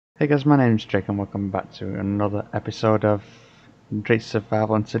Hey guys, my name's Jake and welcome back to another episode of Great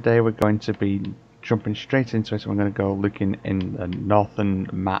Survival, and today we're going to be jumping straight into it. So we're going to go looking in the northern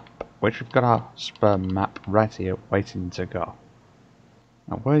map, which we've got our sperm map right here waiting to go.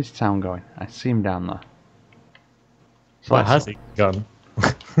 Now where's town going? I see him down there. So Where has he gone?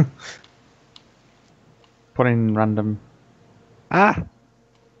 Put in random. Okay,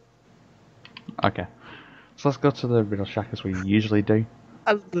 so let's go to the riddle shack as we usually do.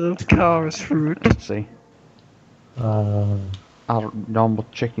 I love cars fruit. Let's see. Our normal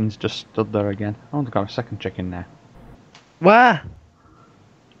chicken's just stood there again. Oh, they've got a second chicken now. Where?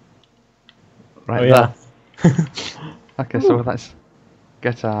 Right Oh, yeah. there. Okay, so let's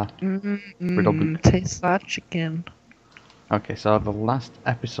get our riddle. Tastes like chicken. Okay, so the last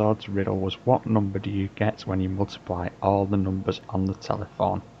episode's riddle was, what number do you get when you multiply all the numbers on the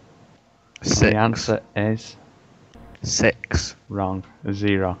telephone? And 6. the answer is 6. wrong.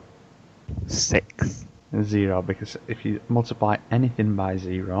 0. 6. 0, because if you multiply anything by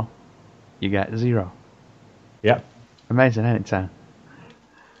 0, you get 0. Yep. Amazing, ain't it, Sam?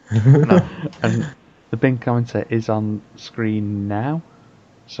 No. And the bin commenter is on screen now.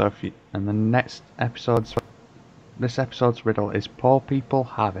 So if you, and the next episode's, this episode's riddle is, poor people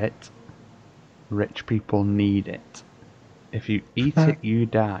have it, rich people need it. If you eat it, you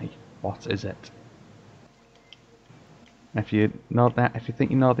die. What is it? If you know that, if you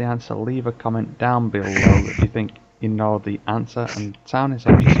think you know the answer, leave a comment down below if you think you know the answer. And Town is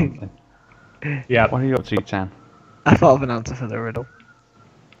up to something. Yeah. What are you up to, Town? I thought of an answer for the riddle.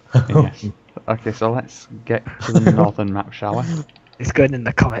 Yes. Okay, so let's get to the northern map, shall we? It's going in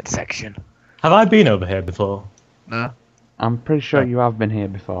the comment section. Have I been over here before? No. I'm pretty sure Oh. you have been here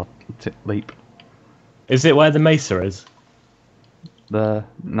before, Leap. Is it where the mesa is? No,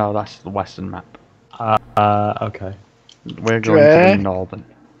 that's the western map. Okay. We're going to Dre? the northern.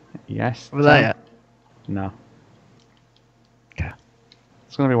 Yes. Over there Tom? yet? No. Okay.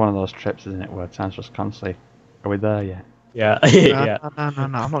 It's going to be one of those trips, isn't it, where Tom's just constantly, are we there yet? Yeah. No, Yeah. no,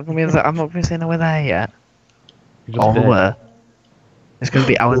 I'm not gonna be. I'm not gonna say no. We're there yet. You just Or did. where? It's gonna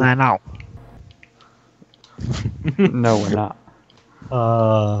be. I was there now. No, we're not.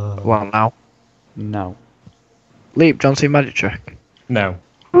 Well, now. No. Leap, John C. Magic Trick. No.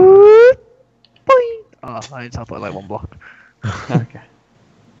 Oh, I need to put like one block. Okay.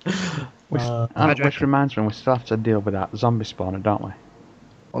 Magic. Which reminds me, we still have to deal with that zombie spawner, don't we?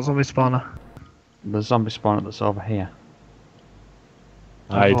 What's zombie spawner? The zombie spawner that's over here.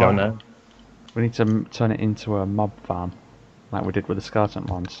 I don't know. We need to turn it into a mob farm, like we did with the skeleton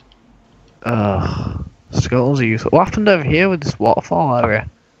ones. Skulls are useful. What happened over here with this waterfall area?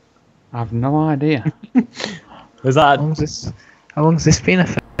 I have no idea. Was How that? long's this been a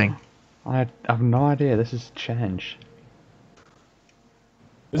thing? I have no idea. This has changed.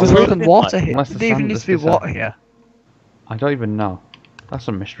 Was There's this even really water like- here. Unless Did the there even sand need has to be decided- water here? I don't even know. That's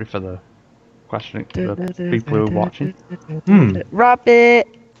a mystery for the question, the people who are watching. Rabbit!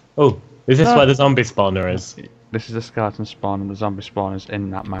 Oh, is this where the zombie spawner is? This is the skeleton spawn and the zombie spawners in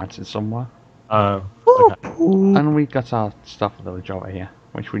that mountain somewhere. Oh. Ooh, Okay. ooh. And we got our stuff village over here,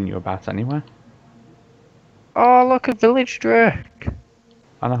 which we knew about anyway. Oh, look, a village drake.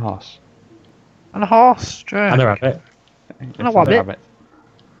 And a horse. And a horse drake. And a rabbit. It's a rabbit.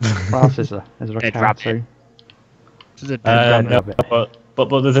 What else is there? Is there a Dead cow rabbit. too? This is a dead No, rabbit.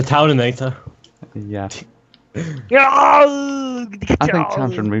 but there's a towninator. Yeah. rabbit. I think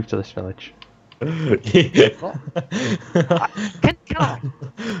Town should move to this village. Can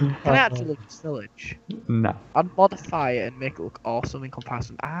I actually live in this village? No. I'd modify it and make it look awesome in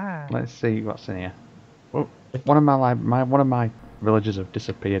comparison. Let's see what's in here. Oh, one of my villagers have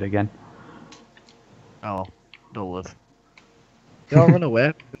disappeared again. Oh, they'll live. They all run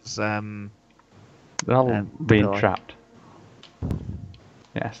away because, They're all the being village. trapped.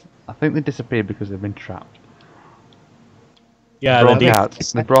 Yes, I think they disappeared because they've been trapped. Yeah. Broke They're out.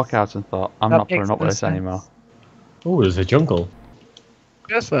 They broke out and thought, I'm That not putting makes up with no this sense. anymore. Oh, there's a jungle.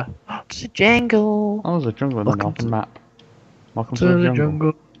 guess where? It's a jungle. Oh, there's a jungle in the Welcome northern to- map. Welcome To to the the jungle.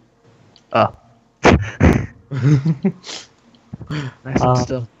 jungle. Oh. Nice and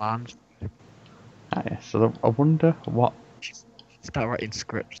still land. Ah, yeah, so I wonder what Start writing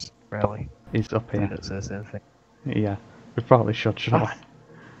scripts, really. is up I here. don't say the same thing. Yeah, we probably should, shouldn't we?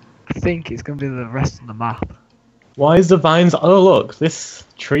 I think it's going to be the rest of the map. Why is the vines? Oh, look, this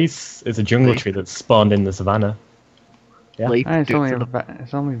tree is a jungle tree that's spawned in the savannah. Yeah. Leap, Ah, it's do it only for a the-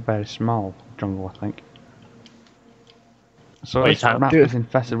 it's only a very small jungle, I think. So Wait, this Tom, map do it. is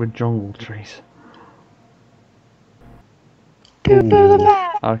infested with jungle trees. Do it for the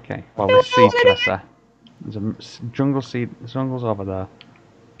map. Okay, well we see Tessa. There's a jungle's over there.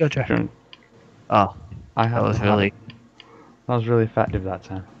 Go, Jack. Jung- Oh, I that have was really. That was really effective that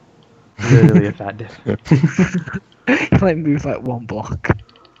time. Really effective. You like move like one block.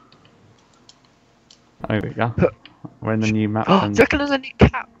 There we go. We're in the new map Do you and reckon there's any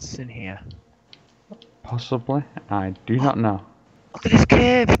cats in here? possibly. I do not know. Look at this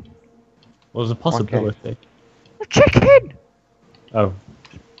cave. What was a possibility? A chicken. Oh.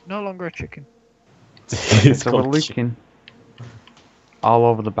 No longer a chicken. It's So we're called looking all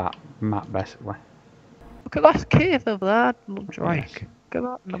over the map basically. Look at that cave over there, little Drake. Look at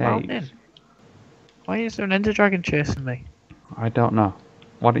that in the mountain. Caves. Why is there an ender dragon chasing me? I don't know.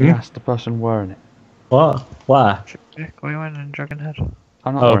 Why don't you ask the person wearing it? What? Where? Drake, why are you wearing an ender dragon head?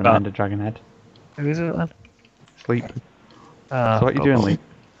 I'm not Oh, wearing that. an ender dragon head. Who is it then? Sleep. So what you doing, Lee?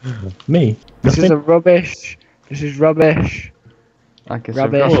 Me? This is Nothing? a rubbish. This is rubbish. Okay, so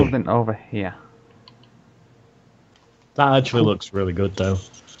we've got Rubbish. something over here. That actually looks really good though.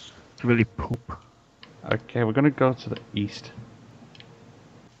 It's really poop. Okay, we're gonna go to the east.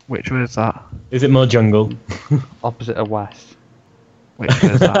 Which way is that? Is it more jungle? Opposite of west. Which way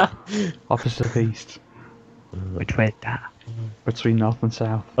is that? Opposite of east. Which way is that? Between north and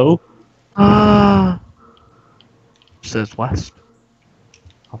south. Oh, Ah. Says west.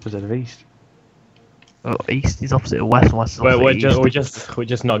 Opposite of east. Oh, east is opposite of west. And west is opposite we're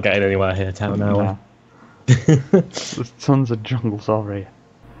just not getting anywhere here, town now. No. There's tons of jungles over here.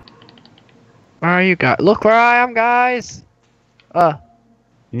 Where are you guys? Look where I am, guys!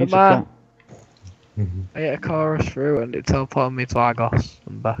 You need to Come come. I hit a chorus through and it teleported me to Argos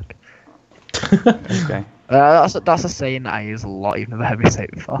and back. Okay. That's a saying that I use a lot, even though I've heard me say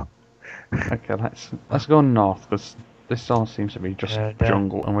it before. Okay, let's go north because this all seems to be just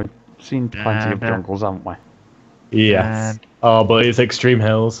jungle, and we've seen plenty of jungles, haven't we? Yes. Oh, but it's extreme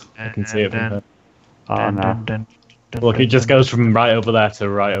hills. I can see it from here. Oh no. Look, it just goes from right over there to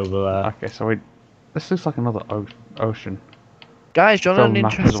right over there. Okay, so this looks like another ocean. Guys, do you want an Film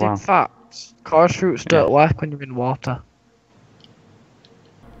map as interesting well. fact? Chorus fruits don't work when you're in water.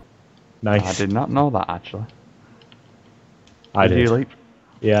 Nice. I did not know that actually. I Did did. you, Leap?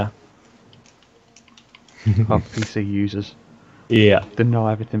 Yeah. Of PC users. Yeah. They know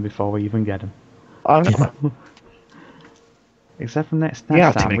everything before we even get them. I'm Except for next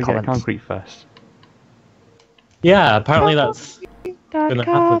Yeah, too time, many we comments. get concrete first. Yeah, apparently that's gonna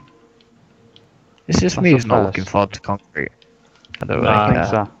happen. It's just That's me the who's not first. looking forward to concrete. I don't really Nah, I think care.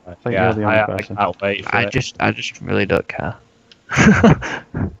 so. I think Yeah, you're the only I person. can't wait for I it. just really don't care.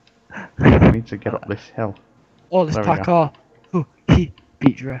 We need to get up this hill. Oh, this There we go. parkour. Oh, he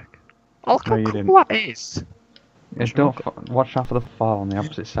beat Drake. Oh, look No, how you cool didn't. that is. Yeah, don't watch out for the fall on the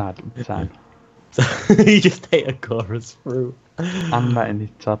opposite side of the time. He just ate a chorus through. I'm letting you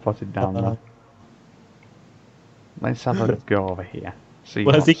teleported down there. Let's have a go over here. See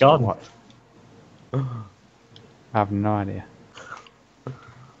Where's he what's gone? what. I have no idea.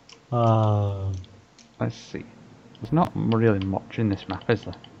 Let's see. There's not really much in this map, is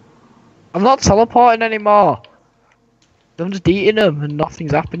there? I'm not teleporting anymore. I'm just eating them and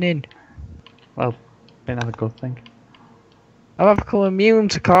nothing's happening. Well, ain't that a good thing? I've become immune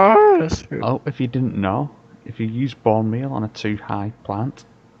to chorus fruit. Oh, if you didn't know, if you use bone meal on a too high plant,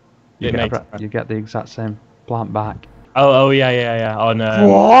 you, It get, makes- you get the exact same plant back. Oh, yeah. On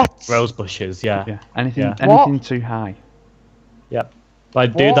What? rose bushes, yeah. Yeah, anything Yeah. anything too high. Yep. I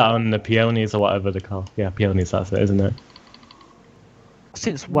do What? that on the peonies or whatever they're called. Yeah, peonies, that's it, isn't it?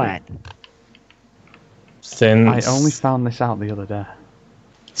 Since when? Since I only found this out the other day.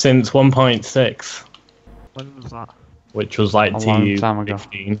 since 1.6, When was that? which was like A long time ago.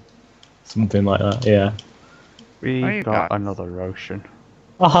 15, something like that. Yeah. We Are you got guys? another ocean.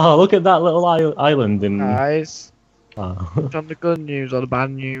 Oh, look at that little island in. Guys, Oh. which on the good news or the bad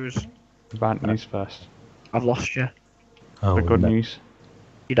news? Bad news first. I've lost you. Oh, The good no. news.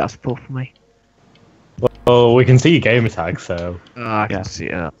 You'd have to pull for me. Well, we can see your gamer tag, so Oh, I can Yeah. see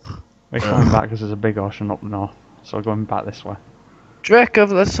it. We're coming back because there's a big ocean up north, so we're going back this way. Drake,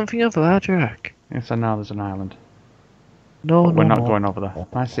 there's something over there, Drake. Yeah, so now there's an island. No, But we're not no. going over there.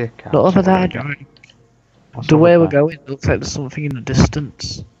 I see a cat. Not over so there, we're gonna go. Drake. What's The over way we're there? going, it looks like there's something in the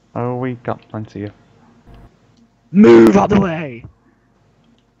distance. Oh, we got plenty of. Move out the way!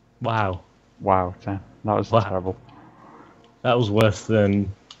 wow, Wow, Tim. That was Wow. terrible. that was worse than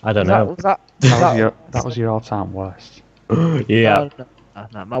I don't Was that, know. was that, That was your all-time worst. Yeah.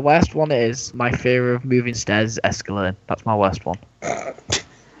 No. My worst one is my fear of moving stairs escalating. That's my worst one.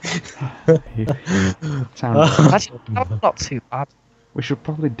 Town. Actually, that's not too bad. We should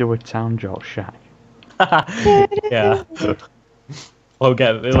probably do a town jolt shack. Yeah. It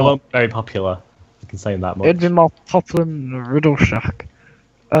won't be very popular. You can say that much. It'd be more popular than the Riddle Shack.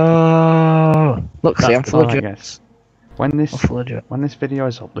 Oh, look, see, I'm full of Alright, jokes. guys. When this I'm full of jokes. when this video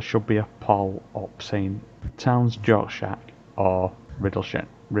is up, there should be a poll up saying Town's Joke Shack or Riddle Shack.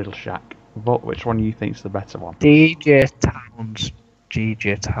 Vote which one you think's the better one. DJ Towns.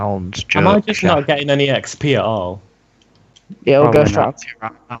 DJ Towns. Am I Joke just Shack. not getting any XP at all? Yeah, we'll go Probably straight not. to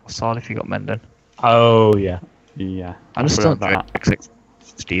your right sword if you got mending. Oh, yeah. Yeah. I'm just forgot still about doing X6.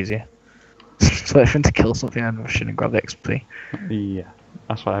 It's just easier. So if to kill something and rush in and grab the XP. that. Yeah.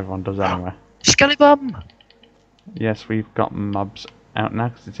 That's what everyone does anyway. Skellybum! Yes, we've got mobs out now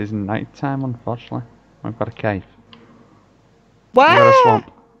because it is night time, unfortunately. We've got a cave. We've got a Where?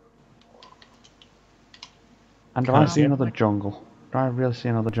 swamp. And do I Can't see see it. another jungle? Do I really see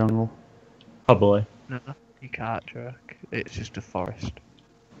another jungle? Probably. No, you can't, Drake. It's just a forest.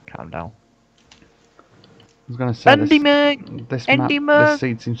 Calm down. I was going to say Enderman! this map, Enderman! this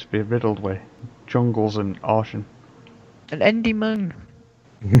seed seems to be riddled with jungles and ocean. An Enderman!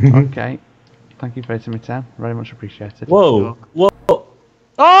 Okay. Thank you for hitting me, Tam. Very much appreciated. Whoa! Whoa!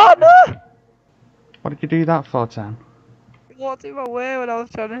 Oh no! What did you do that for, Tam? You walked in my way when I was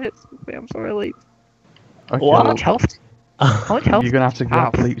trying to hit something. I'm sorry, Leap. Okay, What? How much health? How much health? you're going to have to do you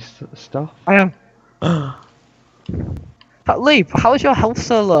grab Leap's stuff. I am. Leap, how is your health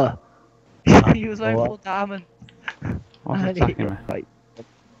so low? You was wearing What? full diamond. What's I had to hit attacking me? you, like,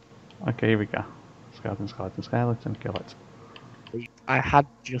 Okay, here we go. Skeleton, kill it. I had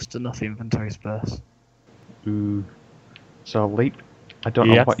just enough inventory space. Ooh. So, Leap, I don't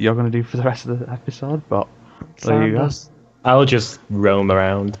know Yes. what you're going to do for the rest of the episode, but there you go. Sanders. I'll just roam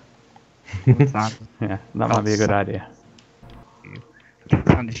around. Sanders. Yeah, that might be a good idea.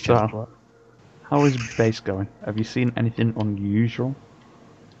 Sanders So- chest plate. How is base going? Have you seen anything unusual?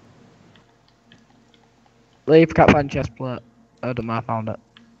 Leap, can't find chest plate. I don't know, I found it.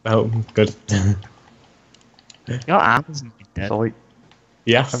 Oh, good. Your arms are dead. So, Leap,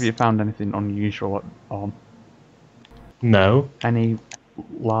 Yes? have you found anything unusual at all? No. Any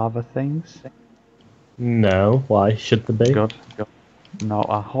lava things? No. Why should there be? Good. No,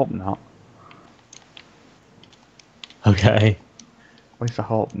 I hope not. Okay. At least I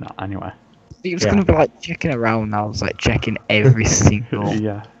hope not, anyway. He's Yeah. gonna be like checking around now, it's like checking every single.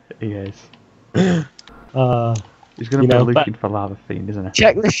 Yeah, he is. He's going You to be know, looking for lava fiend, isn't he?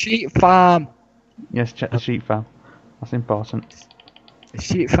 Check the sheep farm! Yes, check the sheep farm. That's important. The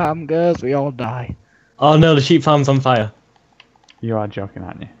sheep farm goes, we all die. Oh no, the sheep farm's on fire. You are joking,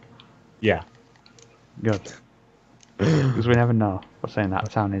 aren't you? Yeah. Good. Because we never know. But saying that, the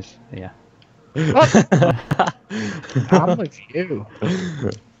town is here. What? I'm with you.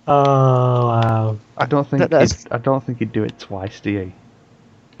 Oh wow. I don't think That's- I don't think he'd do it twice, do you?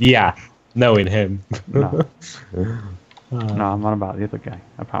 Yeah. Knowing him. No. Uh, No, I'm on about the other guy,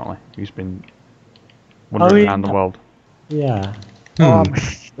 apparently. Who's been wandering around the yeah. world. Yeah. Oh,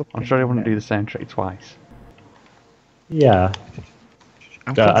 Hmm. I'm sure he wouldn't do the same trick twice. Yeah.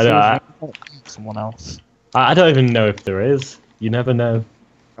 I'm I- confused. Someone else. I don't even know if there is. You never know.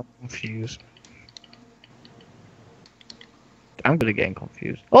 I'm confused. I'm gonna get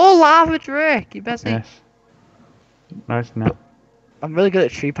confused. Oh, lava Drake! You busy? Yes. No, it's not. I'm really good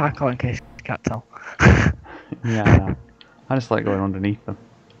at tree parkour in case you can't tell. Yeah, I know. I just like going underneath them.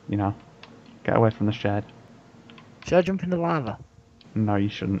 You know? Get away from the shed. Should I jump in the lava? No, you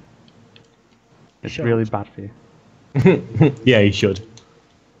shouldn't. It's Should. really bad for you. Yeah, you should.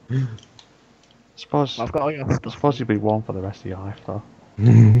 Suppose I've got all your I stuff. suppose you'll be warm for the rest of your life, though.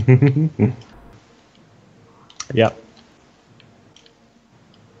 Yep.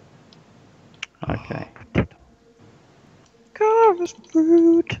 Okay. Carver's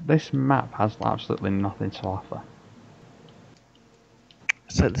food. This map has absolutely nothing to offer.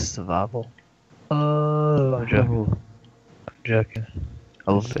 It's like the survival. Oh, I'm joking. Oh, I'm joking.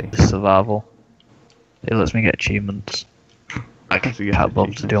 I love see. the survival. It lets me get achievements. I So you can't get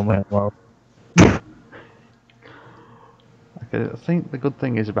bother to do my own world. okay, I think the good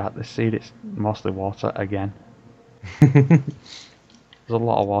thing is about this seed, it's mostly water again. There's a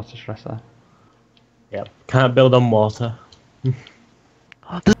lot of water stress there. Yep. Can't build on water.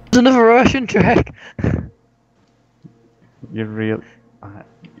 There's another ocean Drake. You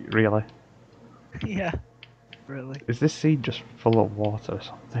really? Yeah, really. Is this seed just full of water or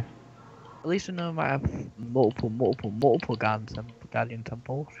something? At least we know I might have multiple guardian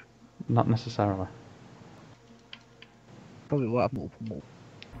temples. Not necessarily. Probably will have multiple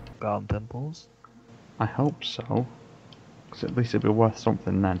guardian temples. I hope so. Because at least it'll be worth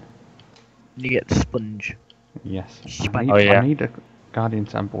something then. And you get the sponge. Yes. Sponge. Oh, yeah. I need a guardian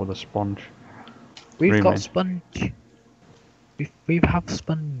temple with a sponge. We've Really? got sponge. We have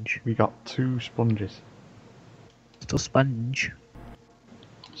sponge. We got 2 sponges. Still sponge.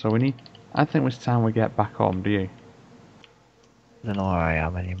 So we need... I think it's time we get back home, do you? I don't know where I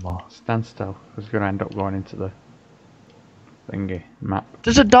am anymore. Stand still, because we're going to end up going into the... thingy, map.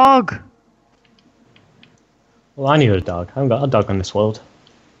 There's a dog! Well, I need a dog. I haven't got a dog on this world.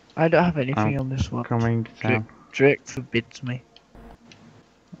 I don't have anything I'm on this one. Coming down. Drake forbids me.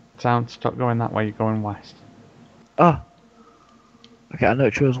 Town, stop going that way, you're going west. Oh. Okay, I know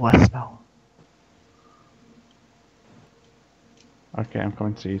it goes west now. Okay, I'm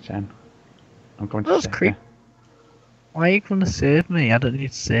coming to you, 10. I'm going to That's save creep. you. Why are you going to save me? I don't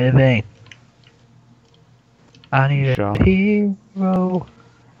need saving. I need Sure. a hero.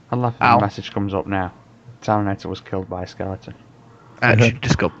 I love Ow. the message comes up now. Terminator was killed by a skeleton. I actually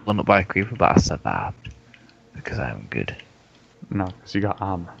just got blown up by a creeper, but I survived. Because I'm good. No, because you got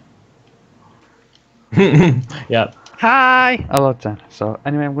armor. Yeah. Hi! Hello, 10. So,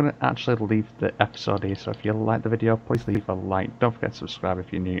 anyway, I'm going to actually leave the episode here. So, if you like the video, please leave a like. Don't forget to subscribe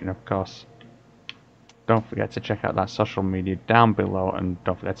if you're new. And, of course, don't forget to check out that social media down below. And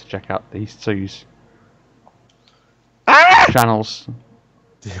don't forget to check out these two's channels.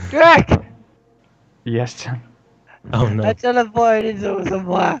 Drake! Yes, 10. Oh no. I teleported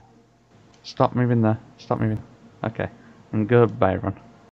somewhere. Stop moving there. Stop moving. Okay. And goodbye, everyone.